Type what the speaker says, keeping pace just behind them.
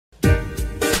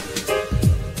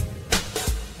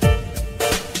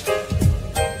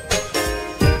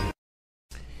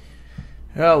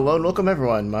Hello and welcome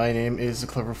everyone, my name is The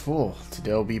Clever Fool.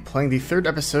 Today I'll be playing the third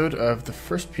episode of the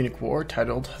first Punic War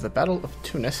titled The Battle of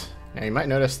Tunis. Now you might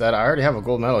notice that I already have a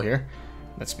gold medal here.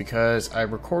 That's because I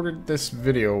recorded this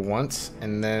video once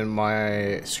and then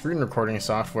my screen recording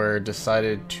software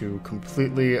decided to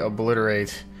completely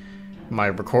obliterate my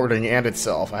recording and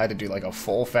itself. I had to do like a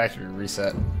full factory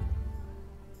reset.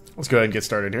 Let's go ahead and get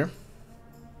started here.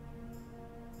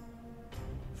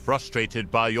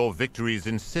 Frustrated by your victories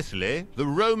in Sicily, the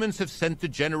Romans have sent the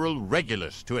general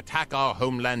Regulus to attack our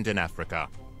homeland in Africa.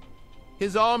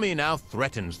 His army now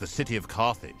threatens the city of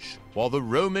Carthage, while the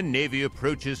Roman navy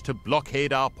approaches to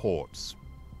blockade our ports.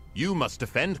 You must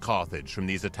defend Carthage from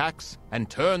these attacks and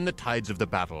turn the tides of the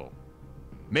battle.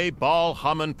 May Baal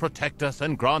Haman protect us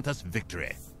and grant us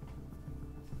victory.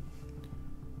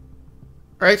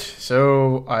 Alright,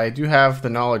 so I do have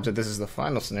the knowledge that this is the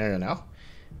final scenario now.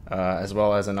 As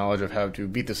well as a knowledge of how to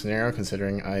beat the scenario,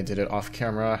 considering I did it off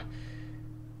camera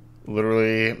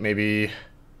literally maybe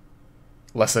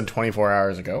less than 24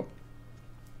 hours ago.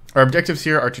 Our objectives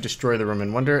here are to destroy the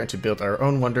Roman wonder and to build our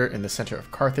own wonder in the center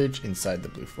of Carthage inside the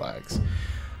blue flags.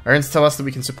 Our ends tell us that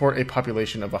we can support a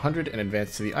population of 100 and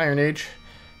advance to the Iron Age.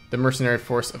 The mercenary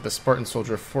force of the Spartan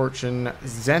soldier of fortune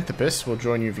Xanthippus will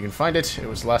join you if you can find it. It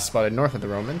was last spotted north of the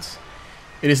Romans.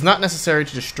 It is not necessary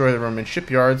to destroy the Roman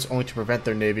shipyards, only to prevent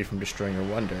their navy from destroying your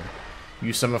wonder.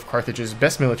 Use some of Carthage's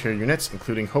best military units,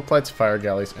 including hoplites, fire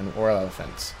galleys, and war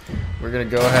elephants. We're going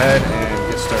to go ahead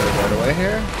and get started right away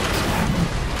here.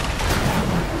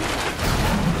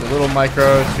 A little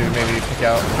micro to maybe pick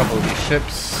out a couple of these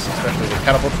ships, especially the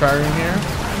catapult trireme here.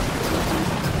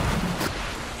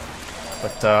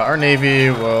 But our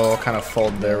navy will kind of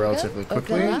fold there relatively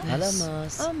quickly.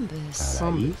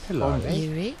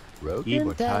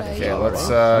 Okay, let's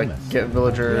get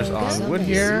villagers on wood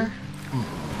here.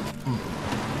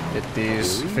 Get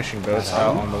these fishing boats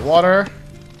out on the water.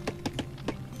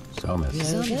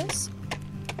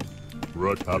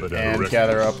 And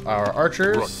gather up our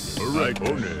archers.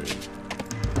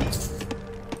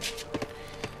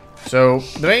 So,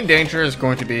 the main danger is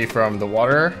going to be from the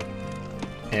water.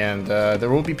 And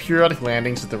there will be periodic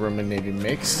landings that the Roman Navy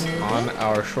makes on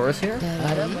our shores here.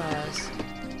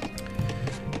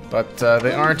 But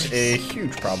they aren't a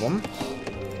huge problem.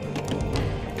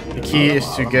 The key is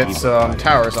to get some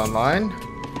towers online.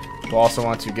 We'll also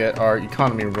want to get our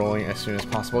economy rolling as soon as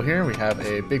possible here. We have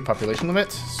a big population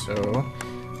limit, so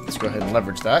let's go ahead and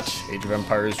leverage that. Age of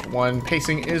Empires 1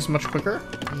 pacing is much quicker.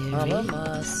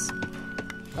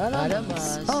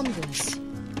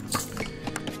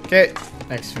 Okay,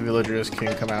 next few villagers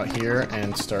can come out here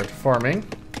and start farming.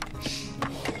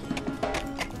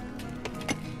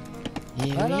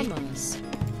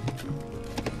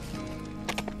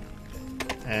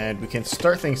 And we can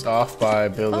start things off by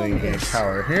building a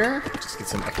tower here. Just get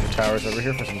some extra towers over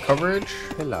here for some coverage.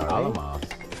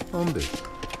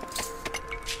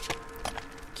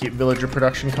 Keep villager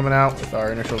production coming out with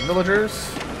our initial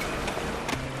villagers.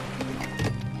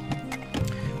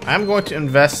 I'm going to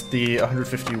invest the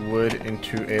 150 wood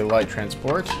into a light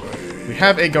transport. We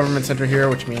have a government center here,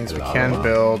 which means we can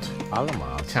build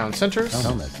town centers.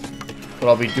 What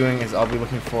I'll be doing is I'll be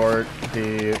looking for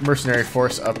the mercenary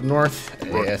force up north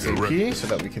ASAP so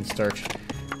that we can start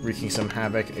wreaking some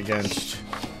havoc against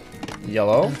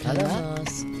yellow.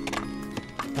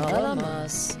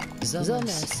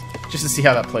 Just to see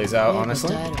how that plays out,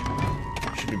 honestly.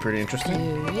 Should be pretty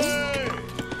interesting.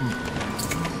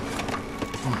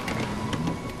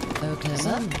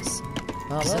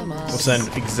 We'll send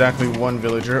exactly one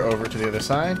villager over to the other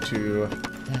side to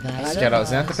scout out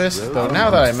Xanthippus, though now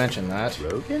that I mention that,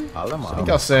 I think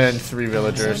I'll send 3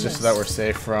 villagers just so that we're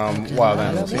safe from wild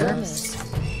animals here.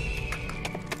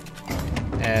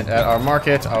 And at our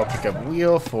market, I'll pick up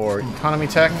wheel for economy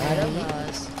tech.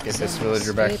 Get this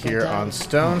villager back here on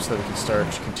stone so that we can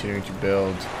start continuing to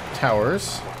build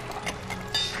towers.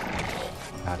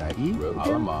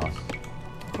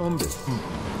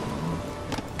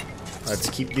 Let's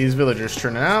keep these villagers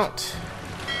turning out.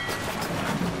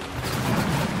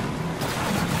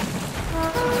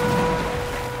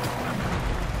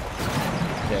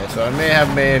 Okay, so I may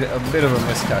have made a bit of a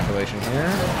miscalculation here.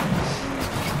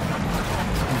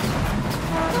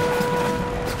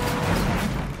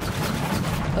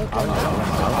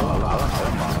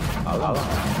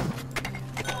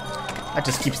 That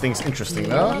just keeps things interesting,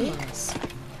 though.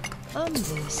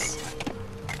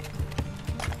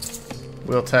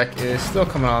 Wheel tech is still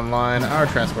coming online. Our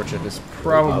transport ship is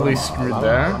probably screwed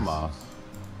there.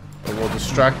 But we'll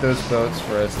distract those boats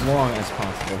for as long as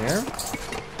possible here.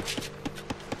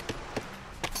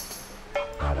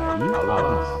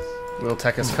 Will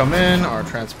tech has come in. Our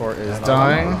transport is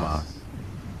dying,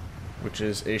 which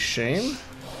is a shame.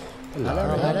 Now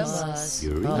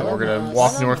we're gonna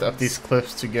walk north up these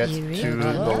cliffs to get to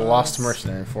the Lost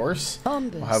Mercenary Force.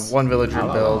 We'll have one villager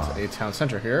build a town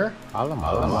center here.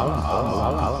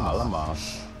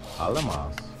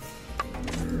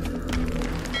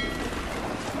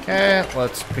 Okay,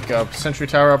 let's pick up Sentry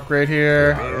Tower upgrade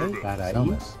here.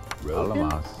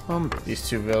 These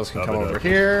two villas can come over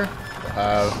here. We'll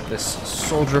have this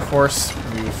soldier force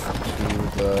move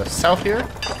to the south here.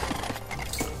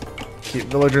 Keep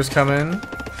villagers coming.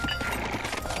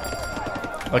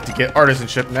 I'd like to get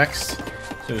artisanship next.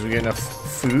 As soon as we get enough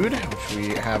food, which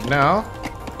we have now.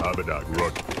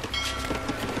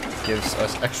 Gives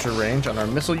us extra range on our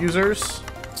missile users.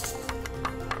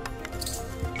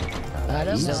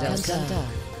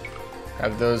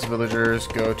 Have those villagers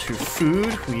go to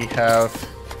food. We have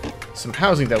some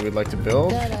housing that we'd like to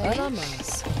build.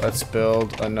 Let's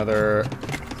build another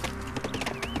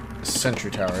sentry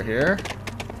tower here.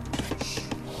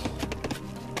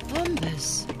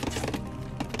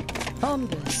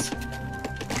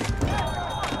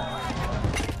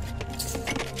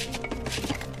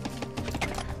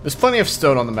 There's plenty of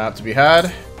stone on the map to be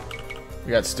had.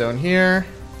 We got stone here.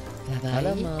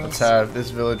 Let's have this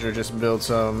villager just build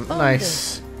some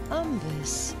nice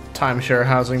timeshare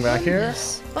housing back here.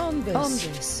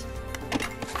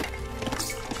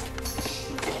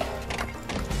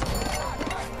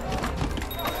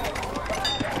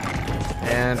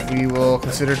 And we will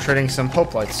consider trading some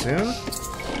hope lights soon.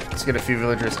 Let's get a few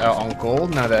villagers out on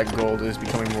gold now that gold is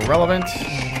becoming more relevant.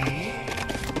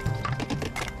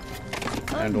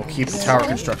 And we'll keep tower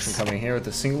construction coming here with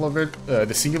the singular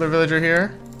villager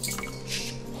here.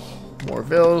 More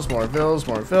vills, more vills,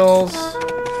 more vills.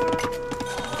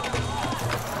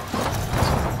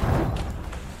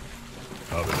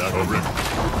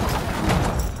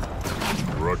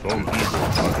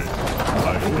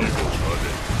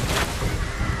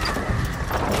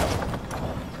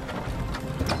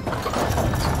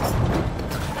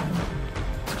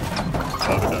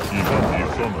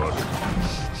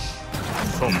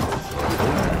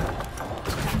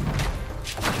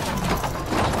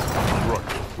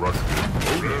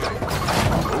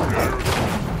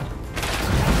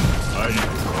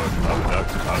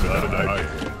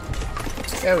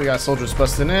 Yeah, we got soldiers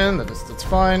busting in. That's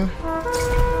fine.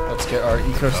 Let's get our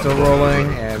eco still rolling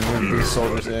and move these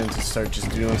soldiers in to start just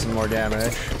doing some more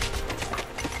damage.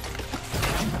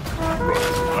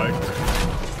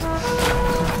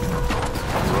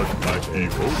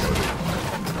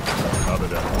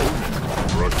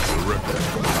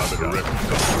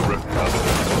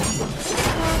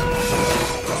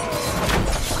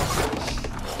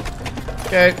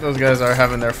 Okay, those guys are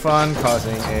having their fun,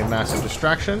 causing a massive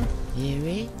distraction.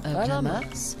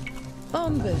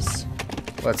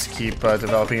 Let's keep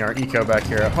developing our eco back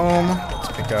here at home.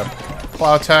 Let's pick up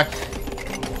plow tech.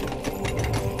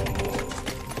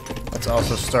 Let's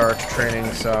also start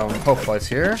training some hope flights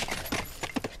here.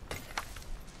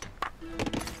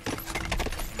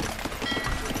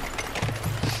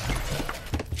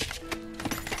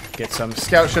 Get some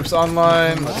scout ships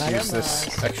online. Let's use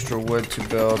this extra wood to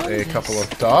build a couple of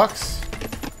docks.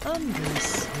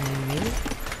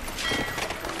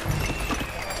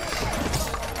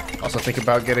 Also think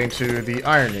about getting to the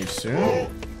Iron Age soon.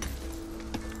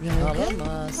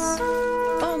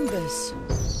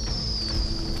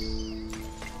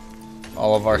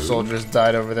 All of our soldiers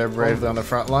died over there bravely on the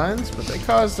front lines, but they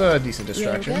caused a decent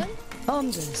distraction.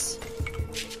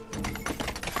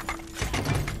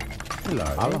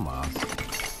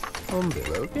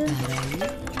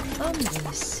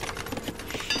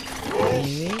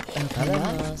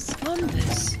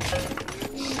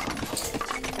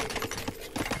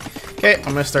 Okay,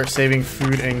 I'm gonna start saving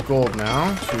food and gold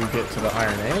now to get to the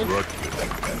Iron Age.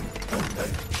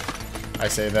 I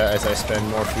say that as I spend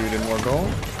more food and more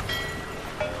gold.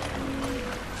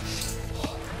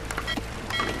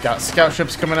 Got scout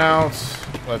ships coming out.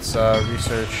 Let's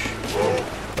research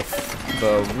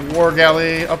the war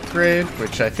galley upgrade,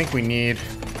 which I think we need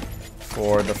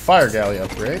for the fire galley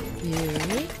upgrade.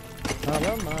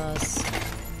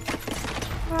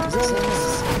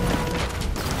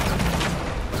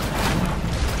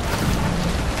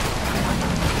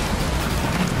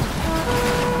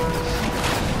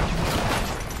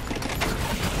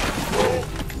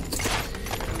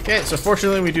 Okay, so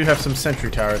fortunately we do have some sentry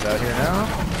towers out here now.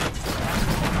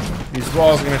 These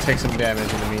walls are going to take some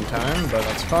damage in the meantime, but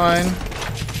that's fine.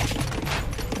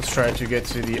 Let's try to get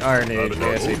to the Iron Age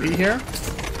ASAP here.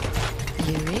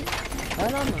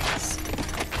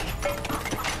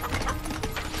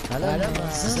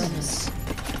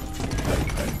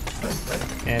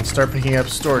 And start picking up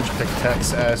storage pick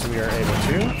techs as we are able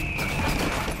to.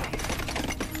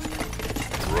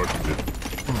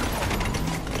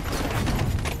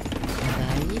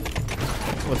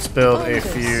 Let's build a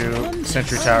few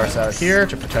sentry towers out here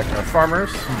to protect our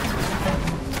farmers.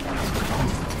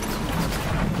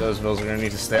 Those mills are going to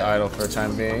need to stay idle for the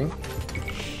time being.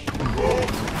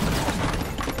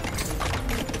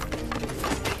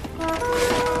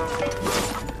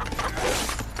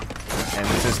 And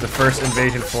this is the first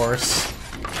invasion force.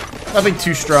 Nothing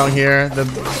too strong here. The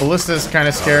ballista is kind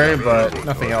of scary, but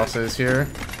nothing else is here.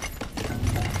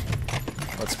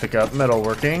 Let's pick up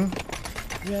metalworking.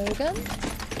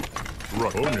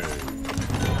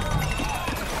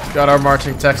 Got our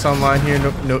marching techs online here,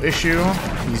 no issue.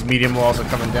 These medium walls are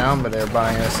coming down, but they're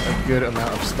buying us a good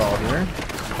amount of stall here.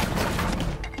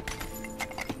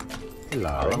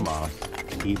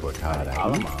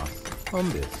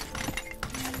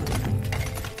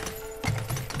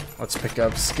 Let's pick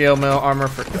up scale mail armor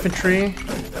for infantry.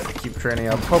 Keep training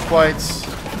up hoplites.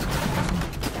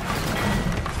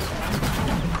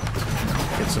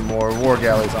 Get some more war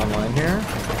galleys online here.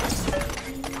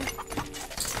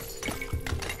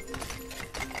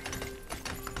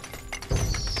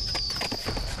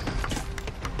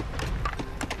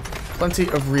 Plenty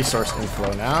of resource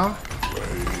inflow now.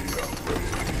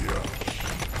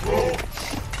 We'll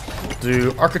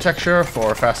do architecture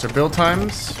for faster build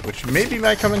times, which maybe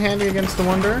might come in handy against the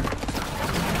Wonder.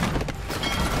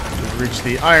 We've reached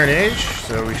the Iron Age,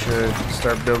 so we should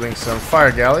start building some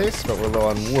fire galleys, but we're low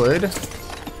on wood.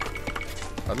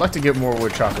 I'd like to get more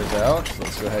wood choppers out, so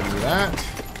let's go ahead and do that.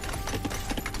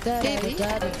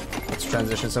 Let's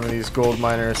transition some of these gold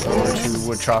miners over to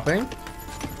wood chopping.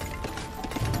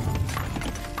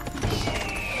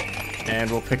 And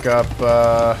we'll pick up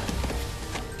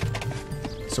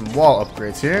some wall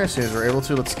upgrades here as soon as we're able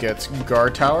to. Let's get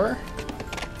guard tower.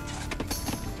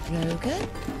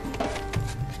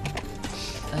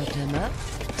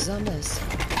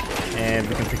 And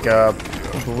we can pick up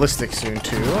ballistic soon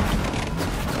too.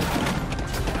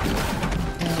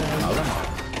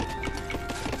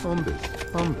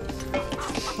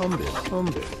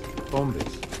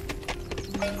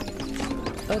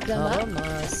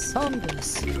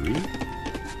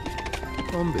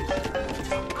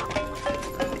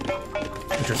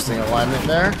 Interesting alignment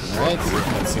there. Alright,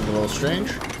 that seemed a little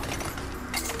strange.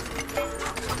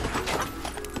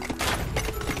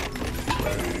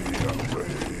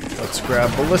 Let's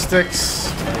grab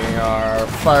ballistics. Getting our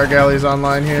fire galleys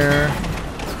online here.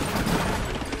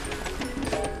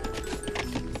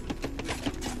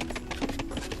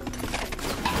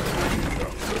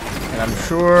 And I'm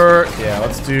sure, yeah,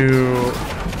 let's do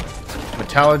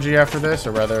metallurgy after this,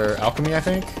 or rather alchemy, I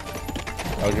think.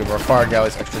 That'll give our fire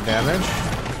galleys extra damage.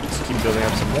 Let's keep building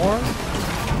up some more.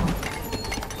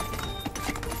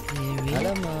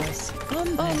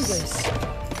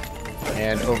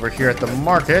 And over here at the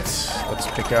market, let's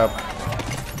pick up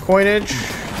coinage.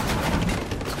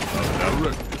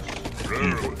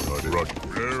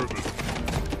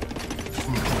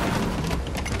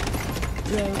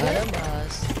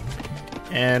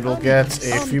 And we'll get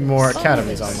a few more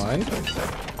academies online.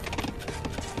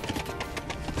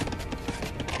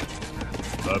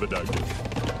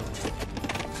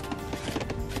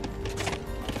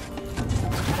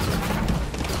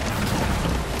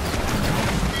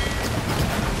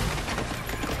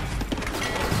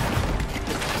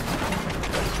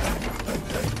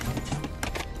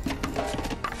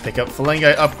 Pick up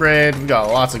Phalangite upgrade. We got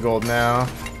lots of gold now.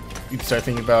 You can start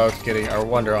thinking about getting our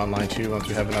Wonder online too once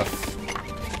we have enough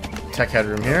tech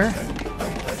headroom here.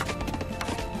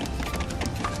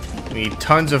 We need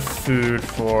tons of food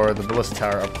for the ballista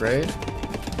tower upgrade.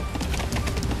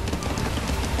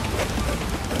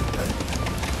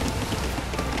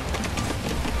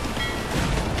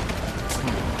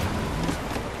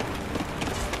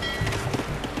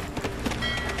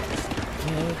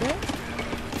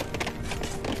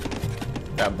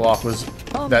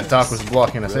 That dock was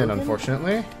blocking us in,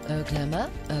 unfortunately.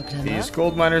 These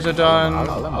gold miners are done.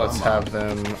 Let's have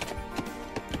them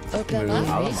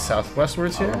move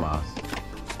southwestwards here.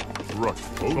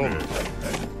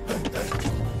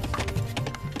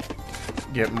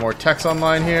 Get more techs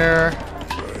online here.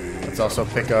 Let's also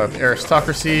pick up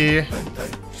aristocracy.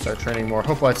 Start training more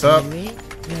hoplites up.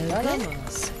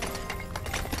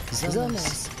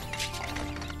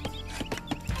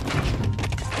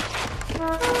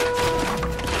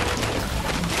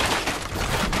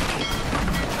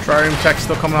 Trireme tech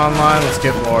still coming online. Let's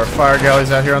get more fire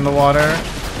galleys out here on the water.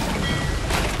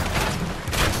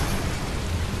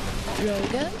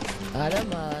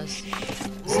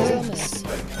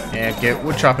 And get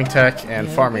wood chopping tech and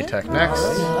farming tech next.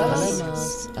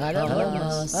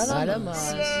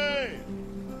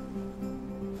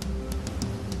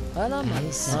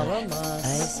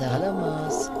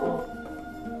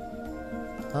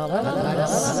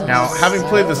 Now, having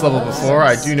played this level before,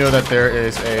 I do know that there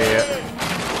is a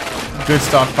good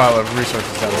stockpile of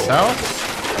resources down south.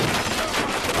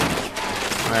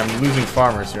 I am losing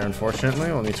farmers here,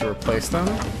 unfortunately. We'll need to replace them.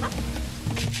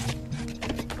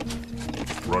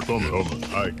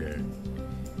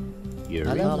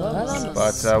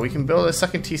 But we can build a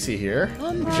second TC here.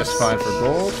 We're just fine for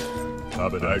gold.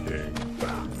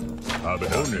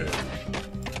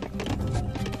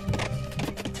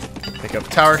 Pick up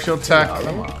tower shield tech.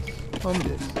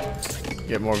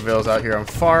 Get more villas out here on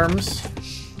farms.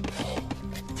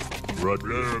 We'll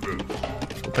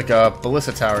pick up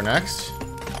ballista tower next.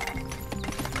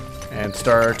 And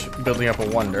start building up a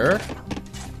wonder.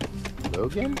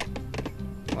 Logan?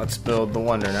 Let's build the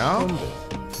wonder now.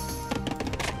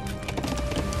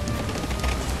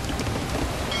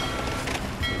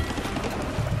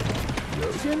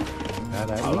 Logan?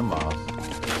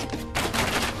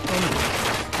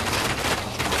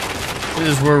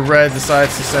 This is where Red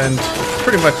decides to send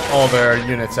pretty much all their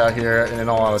units out here in an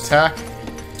all-out attack.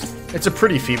 It's a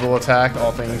pretty feeble attack,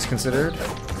 all things considered.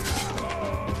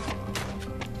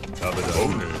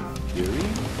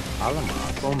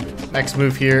 Next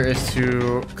move here is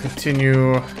to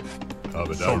continue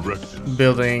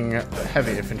building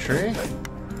heavy infantry.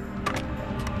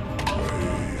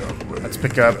 Let's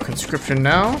pick up conscription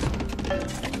now.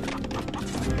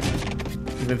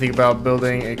 Even think about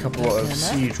building a couple of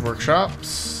siege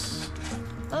workshops.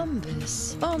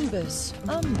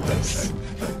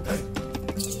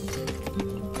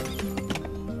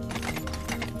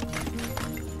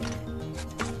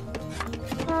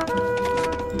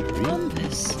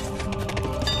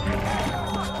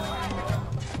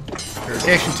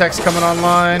 Irrigation tech's coming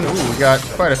online. Ooh, we got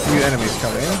quite a few enemies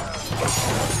coming.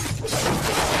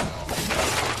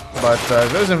 But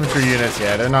those infantry units,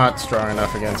 yeah, they're not strong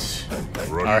enough against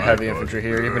our heavy infantry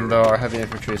here, even though our heavy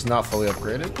infantry is not fully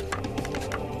upgraded.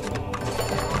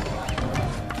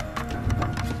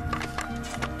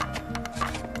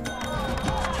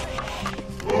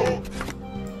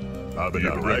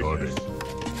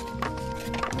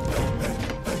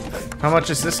 How much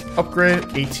is this upgrade?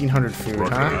 1,800 food,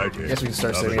 huh? Guess we can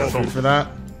start saving up food for that.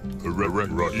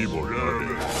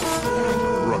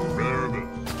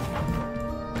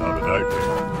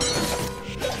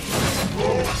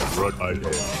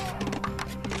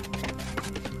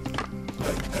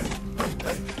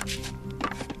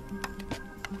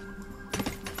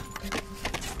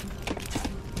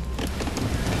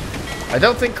 I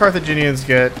don't think Carthaginians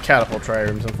get catapult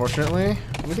triremes, unfortunately.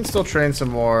 We can still train some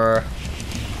more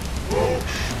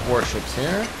warships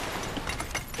here.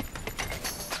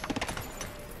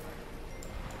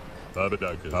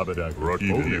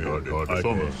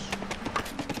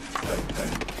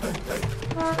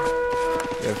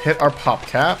 We have hit our pop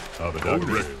cap.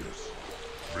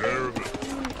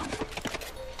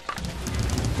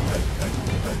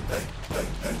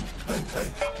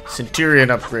 Centurion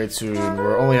upgrade soon.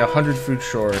 We're only 100 food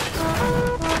short.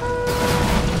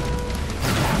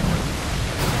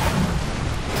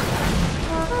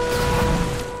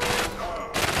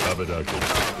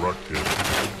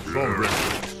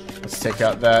 Let's take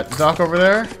out that dock over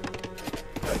there.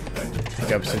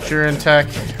 Pick up Centurion tech.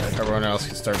 Everyone else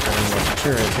can start training more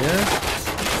Centurions here.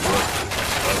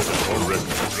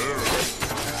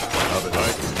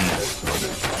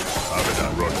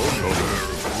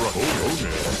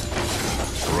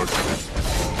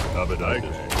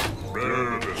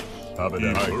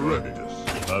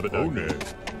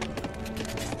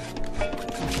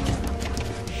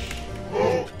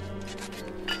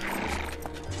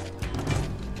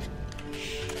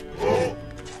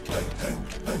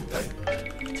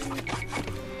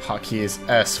 Hotkey is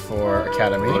S for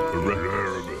Academy.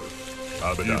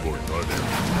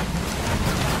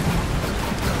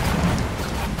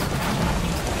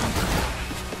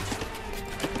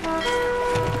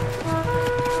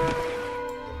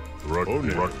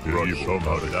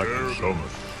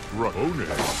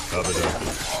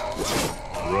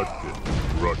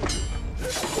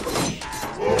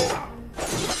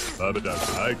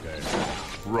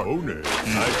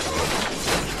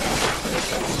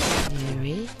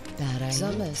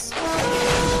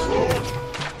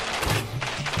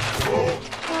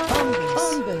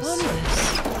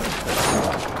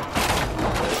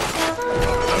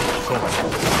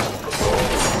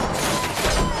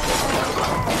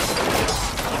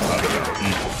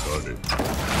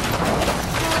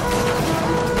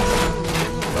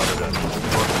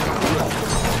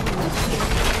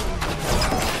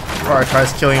 Fire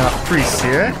tries killing off priests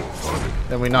here.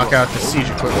 Then we knock out the siege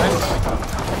equipment.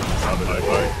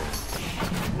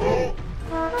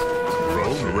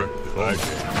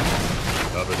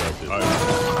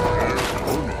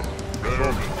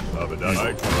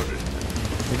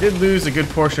 We did lose a good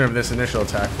portion of this initial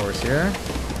attack force here.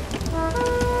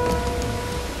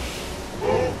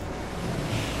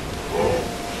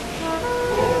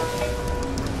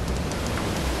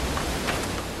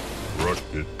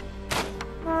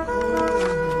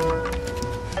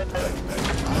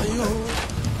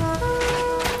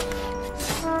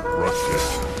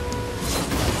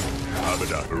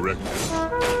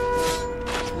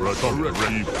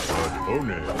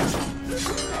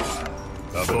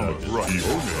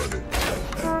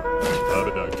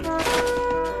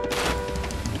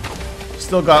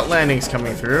 Still got landings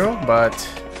coming through, but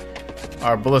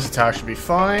our ballista tower should be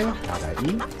fine.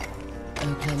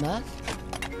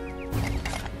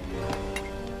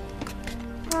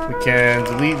 We can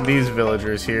delete these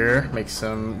villagers here, make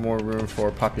some more room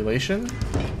for population.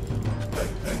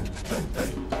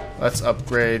 Let's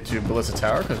upgrade to ballista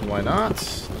tower, because why not?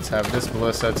 Let's have this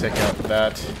ballista take out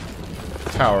that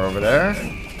tower over there.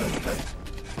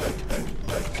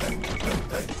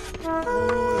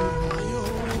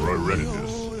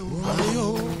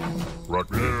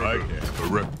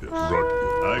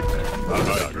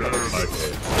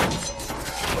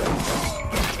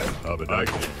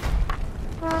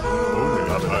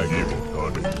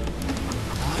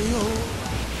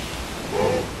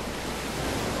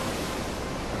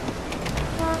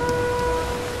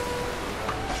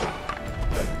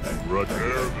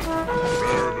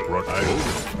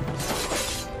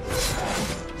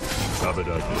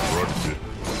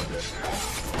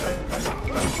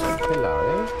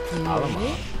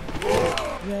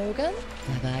 Rogan,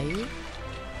 Hawaii.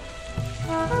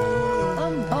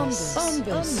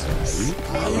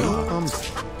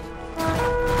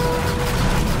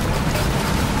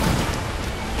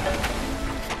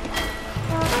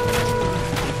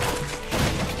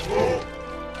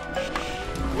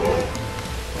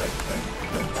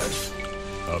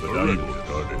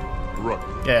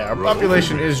 Yeah, our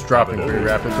population is dropping pretty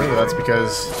rapidly, but that's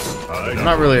because we're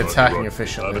not really attacking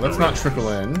efficiently. Let's not trickle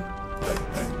in.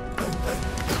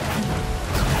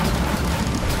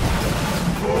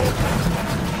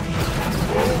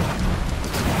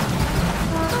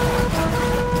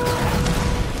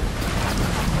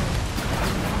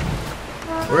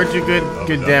 We're do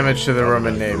good damage to the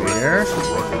Roman Navy here.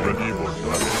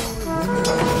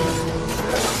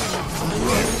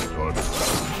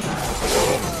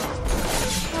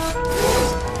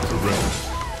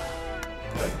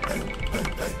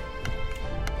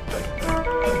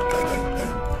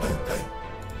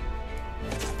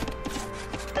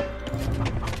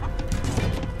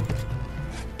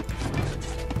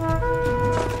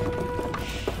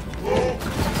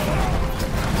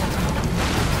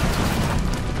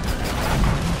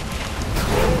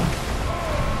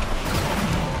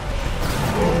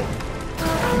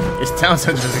 Town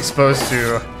center is exposed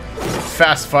to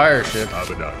fast fire ship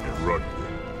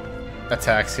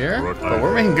attacks here, but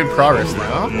we're making good progress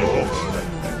now.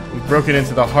 We've broken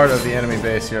into the heart of the enemy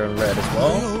base here in red as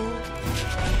well.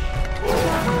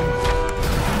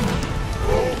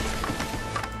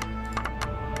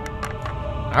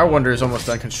 Our wonder is almost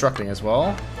done constructing as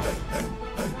well.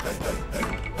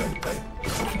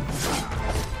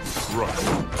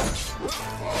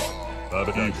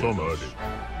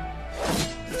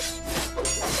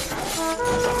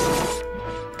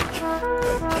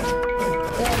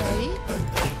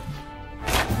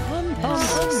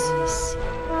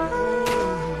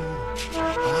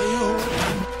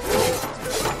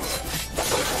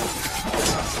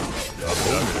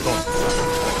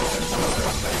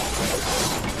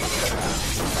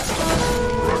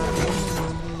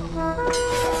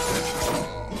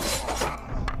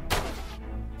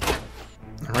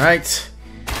 Alright,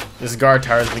 this guard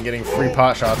tower has been getting free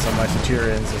pot shots on my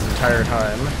Centurions this entire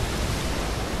time.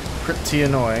 Pretty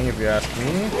annoying, if you ask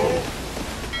me.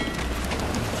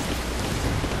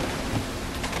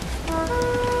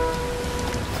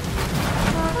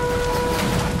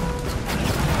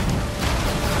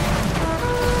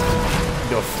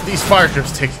 Yo, these fire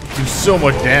ships do so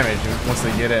much damage once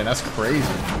they get in. That's crazy.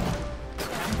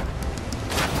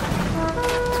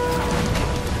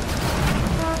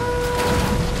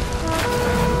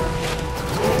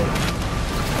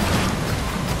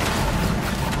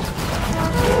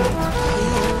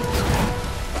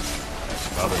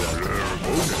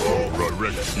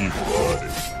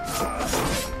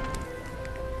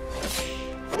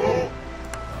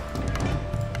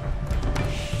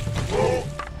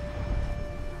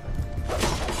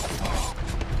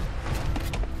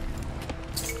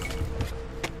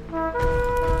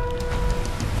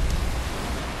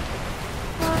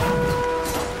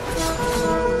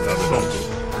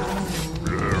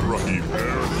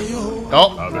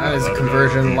 That is a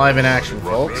conversion live in action,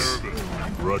 folks.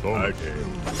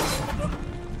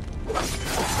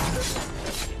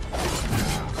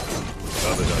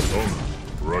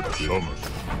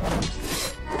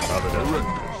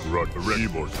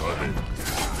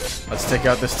 Let's take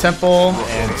out this temple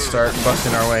and start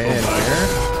busting our way in here.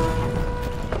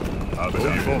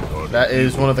 That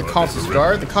is one of the Consul's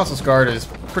Guard. The Consul's Guard is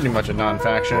pretty much a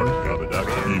non-faction.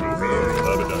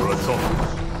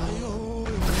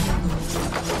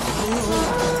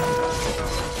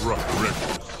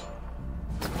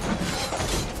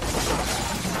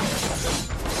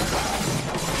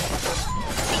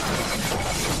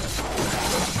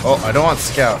 Oh, I don't want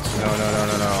scouts. No.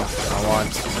 I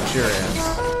want Centurions.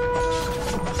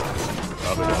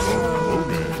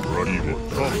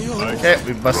 Okay,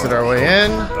 we busted our way in.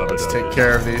 Let's take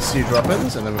care of these siege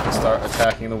weapons, and then we can start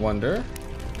attacking the Wonder.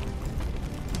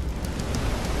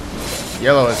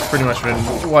 Yellow has pretty much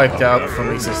been wiped out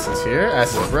from existence here,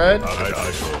 as is red.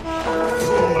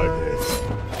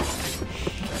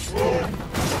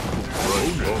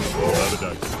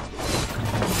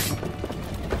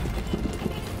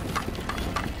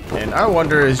 And our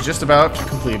Wonder is just about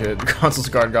completed. The Consul's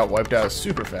Guard got wiped out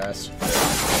super fast.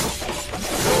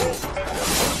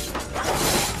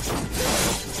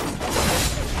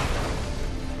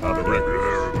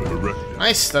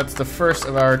 Nice, that's the first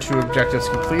of our 2 objectives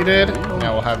completed.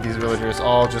 Now we'll have these villagers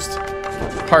all just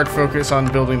hard focus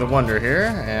on building the Wonder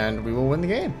here, and we will win the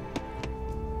game.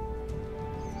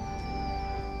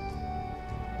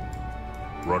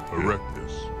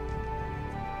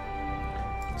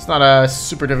 It's not a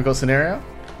super difficult scenario.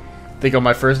 I think on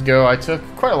my first go I took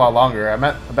quite a lot longer. I'm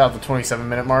at about the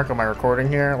 27-minute mark on my recording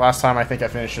here. Last time I think I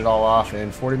finished it all off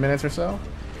in 40 minutes or so.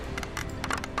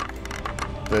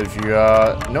 But if you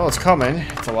know what's coming,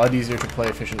 it's a lot easier to play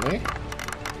efficiently.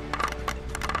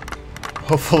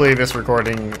 Hopefully this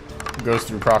recording goes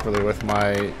through properly with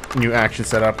my new action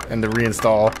setup, and the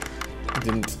reinstall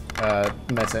didn't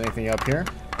mess anything up here.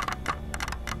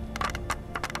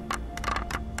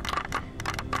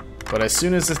 But as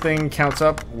soon as this thing counts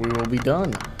up, we will be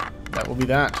done. That will be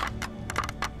that.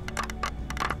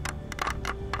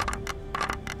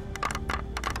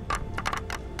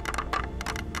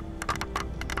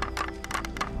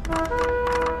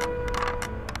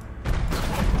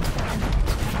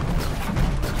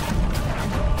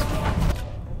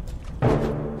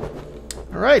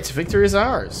 Alright, victory is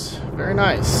ours. Very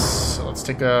nice. So let's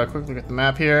take a quick look at the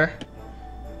map here.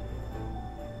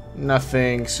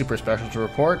 Nothing super special to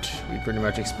report. We pretty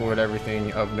much explored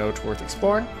everything of note worth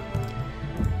exploring.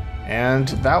 And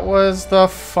that was the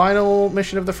final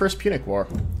mission of the first Punic War.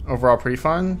 Overall pretty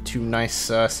fun. 2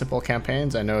 nice simple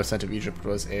campaigns. I know Ascent of Egypt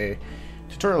was a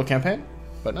tutorial campaign,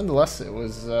 but nonetheless it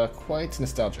was quite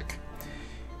nostalgic.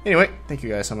 Anyway, thank you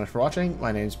guys so much for watching.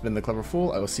 My name's been The Clever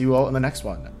Fool. I will see you all in the next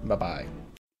one. Bye bye.